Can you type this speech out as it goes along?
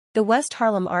The West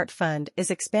Harlem Art Fund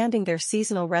is expanding their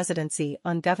seasonal residency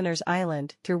on Governor's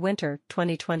Island through winter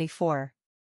 2024.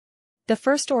 The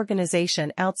first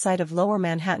organization outside of Lower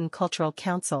Manhattan Cultural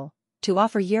Council to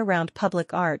offer year-round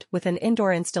public art with an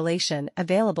indoor installation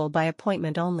available by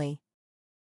appointment only.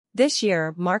 This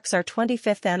year marks our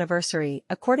 25th anniversary,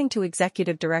 according to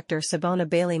Executive Director Sabona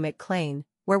Bailey McClain,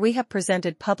 where we have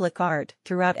presented public art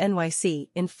throughout NYC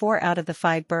in 4 out of the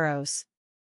 5 boroughs.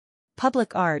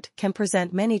 Public art can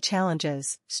present many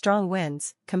challenges: strong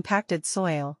winds, compacted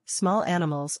soil, small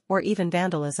animals, or even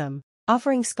vandalism.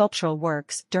 Offering sculptural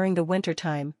works during the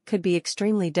wintertime could be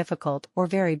extremely difficult or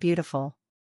very beautiful.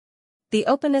 The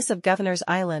openness of Governor's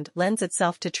Island lends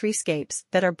itself to treescapes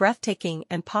that are breathtaking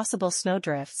and possible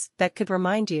snowdrifts that could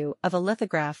remind you of a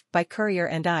lithograph by Currier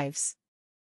and Ives.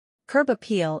 Curb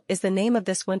Appeal is the name of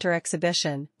this winter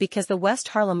exhibition because the West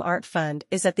Harlem Art Fund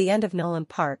is at the end of Nolan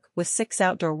Park with 6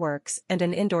 outdoor works and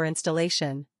an indoor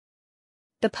installation.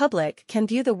 The public can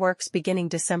view the works beginning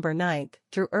December 9th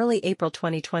through early April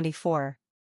 2024.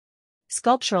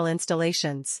 Sculptural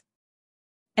installations.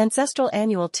 Ancestral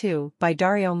Annual 2 by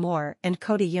Dario Moore and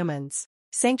Cody Humans.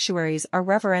 Sanctuaries are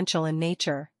reverential in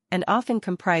nature and often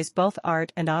comprise both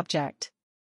art and object.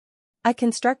 I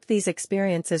construct these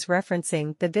experiences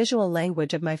referencing the visual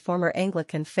language of my former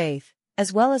Anglican faith,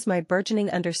 as well as my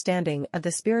burgeoning understanding of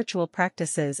the spiritual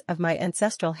practices of my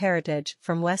ancestral heritage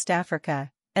from West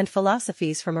Africa, and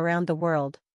philosophies from around the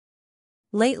world.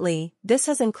 Lately, this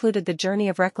has included the journey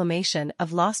of reclamation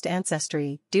of lost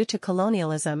ancestry due to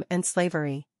colonialism and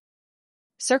slavery.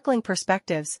 Circling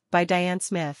Perspectives by Diane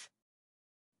Smith.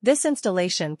 This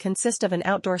installation consists of an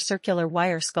outdoor circular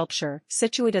wire sculpture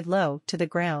situated low to the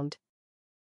ground.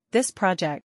 This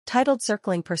project, titled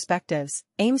Circling Perspectives,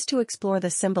 aims to explore the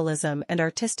symbolism and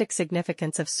artistic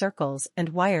significance of circles and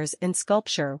wires in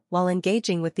sculpture while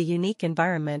engaging with the unique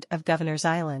environment of Governor's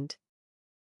Island.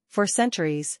 For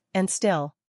Centuries, and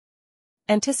Still.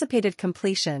 Anticipated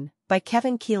Completion, by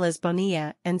Kevin Quiles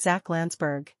Bonilla and Zach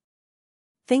Landsberg.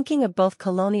 Thinking of both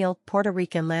colonial Puerto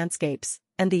Rican landscapes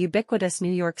and the ubiquitous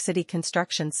New York City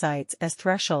construction sites as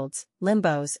thresholds,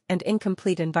 limbos, and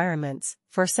incomplete environments,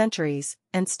 For Centuries,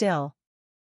 and Still.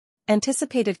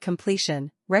 Anticipated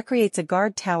Completion recreates a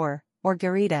guard tower, or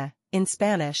garita, in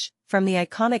Spanish, from the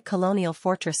iconic colonial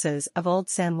fortresses of Old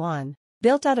San Juan,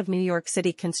 built out of New York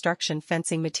City construction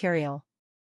fencing material.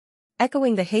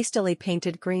 Echoing the hastily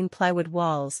painted green plywood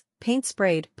walls,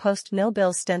 paint-sprayed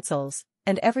post-no-bill stencils,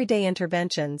 and everyday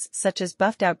interventions such as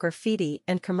buffed-out graffiti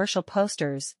and commercial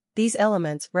posters, these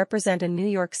elements represent a New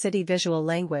York City visual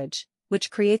language, which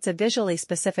creates a visually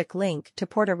specific link to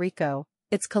Puerto Rico,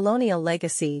 its colonial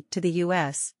legacy to the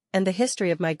U.S., and the history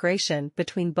of migration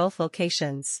between both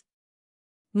locations.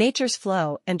 Nature's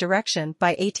Flow and Direction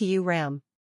by ATU Ram.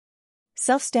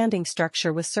 Self-standing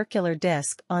structure with circular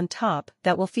disc on top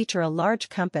that will feature a large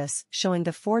compass showing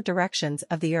the 4 directions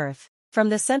of the Earth. From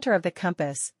the center of the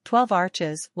compass, 12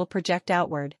 arches will project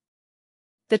outward.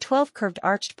 The 12 curved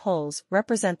arched poles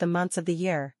represent the months of the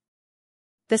year.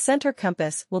 The center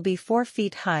compass will be 4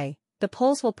 feet high, the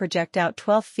poles will project out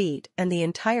 12 feet and the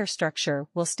entire structure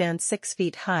will stand 6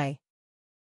 feet high.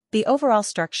 The overall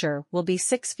structure will be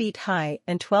 6 feet high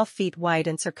and 12 feet wide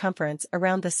in circumference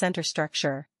around the center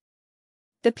structure.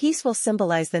 The piece will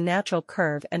symbolize the natural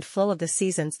curve and flow of the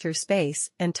seasons through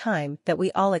space and time that we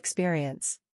all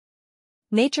experience.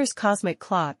 Nature's cosmic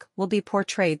clock will be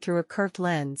portrayed through a curved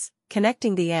lens,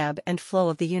 connecting the ebb and flow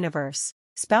of the universe.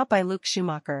 Spout by Luke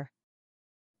Schumacher.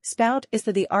 Spout is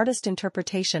the artist's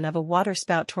interpretation of a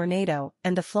waterspout tornado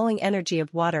and the flowing energy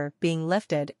of water being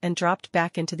lifted and dropped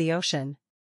back into the ocean.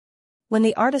 When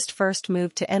the artist first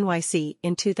moved to NYC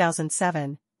in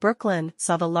 2007, Brooklyn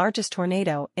saw the largest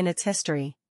tornado in its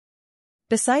history.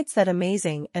 Besides that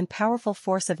amazing and powerful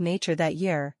force of nature that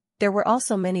year, there were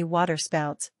also many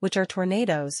waterspouts, which are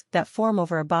tornadoes that form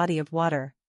over a body of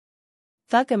water.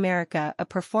 Thug America: A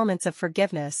Performance of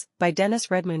Forgiveness by Dennis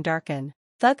Redmond Darkin.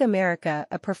 Thug America: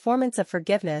 A Performance of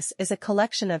Forgiveness is a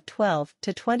collection of 12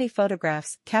 to 20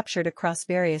 photographs captured across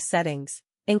various settings,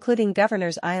 including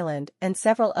Governor's Island and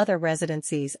several other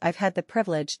residencies I've had the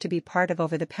privilege to be part of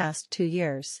over the past 2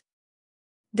 years.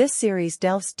 This series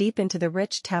delves deep into the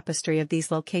rich tapestry of these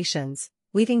locations,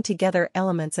 weaving together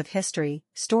elements of history,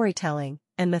 storytelling,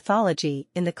 and mythology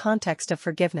in the context of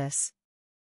forgiveness.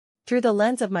 Through the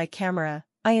lens of my camera,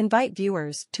 I invite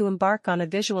viewers to embark on a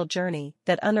visual journey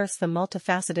that unearths the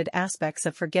multifaceted aspects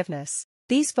of forgiveness.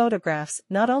 These photographs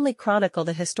not only chronicle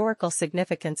the historical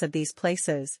significance of these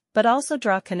places, but also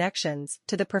draw connections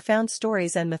to the profound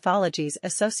stories and mythologies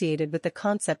associated with the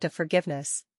concept of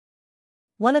forgiveness.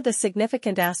 One of the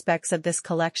significant aspects of this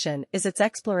collection is its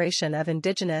exploration of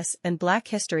Indigenous and Black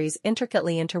histories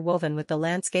intricately interwoven with the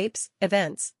landscapes,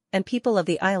 events, and people of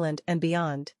the island and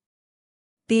beyond.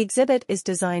 The exhibit is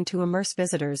designed to immerse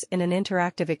visitors in an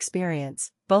interactive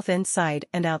experience, both inside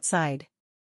and outside.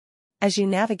 As you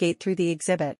navigate through the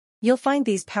exhibit, you'll find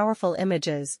these powerful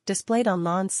images displayed on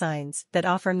lawn signs that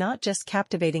offer not just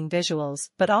captivating visuals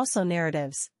but also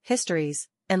narratives, histories,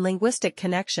 and linguistic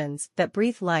connections that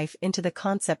breathe life into the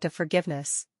concept of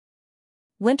forgiveness.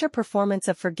 Winter Performance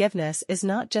of Forgiveness is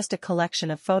not just a collection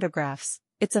of photographs,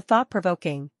 it's a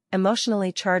thought-provoking,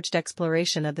 emotionally charged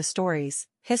exploration of the stories,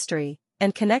 history,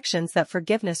 and connections that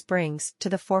forgiveness brings to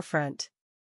the forefront.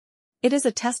 It is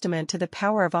a testament to the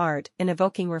power of art in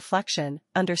evoking reflection,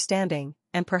 understanding,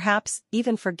 and perhaps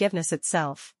even forgiveness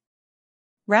itself.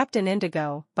 Wrapped in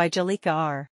Indigo by Jalika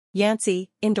R.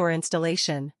 Yancey, Indoor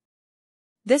Installation.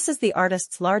 This is the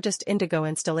artist's largest indigo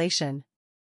installation.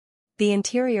 The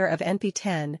interior of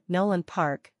NP10, Nolan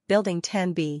Park, Building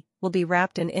 10B, will be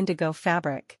wrapped in indigo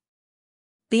fabric.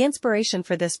 The inspiration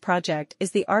for this project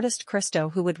is the artist Christo,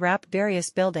 who would wrap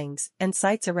various buildings and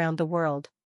sites around the world.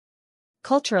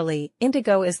 Culturally,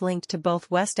 indigo is linked to both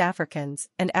West Africans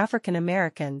and African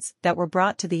Americans that were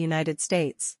brought to the United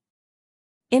States.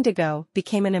 Indigo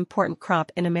became an important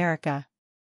crop in America.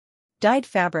 Dyed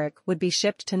fabric would be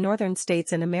shipped to northern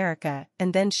states in America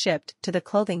and then shipped to the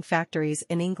clothing factories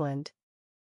in England.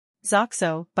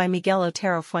 Zoxo by Miguel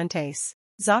Otero Fuentes.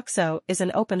 Zoxo is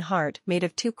an open heart made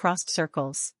of two crossed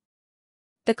circles.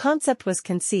 The concept was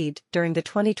conceived during the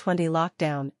 2020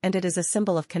 lockdown, and it is a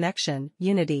symbol of connection,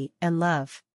 unity, and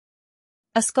love.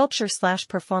 A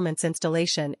sculpture/performance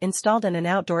installation installed in an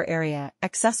outdoor area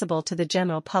accessible to the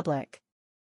general public.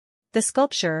 The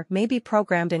sculpture may be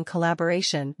programmed in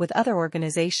collaboration with other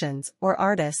organizations or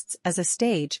artists as a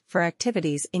stage for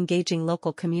activities engaging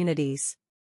local communities.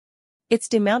 Its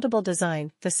demountable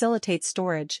design facilitates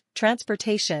storage,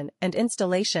 transportation, and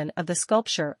installation of the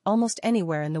sculpture almost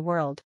anywhere in the world.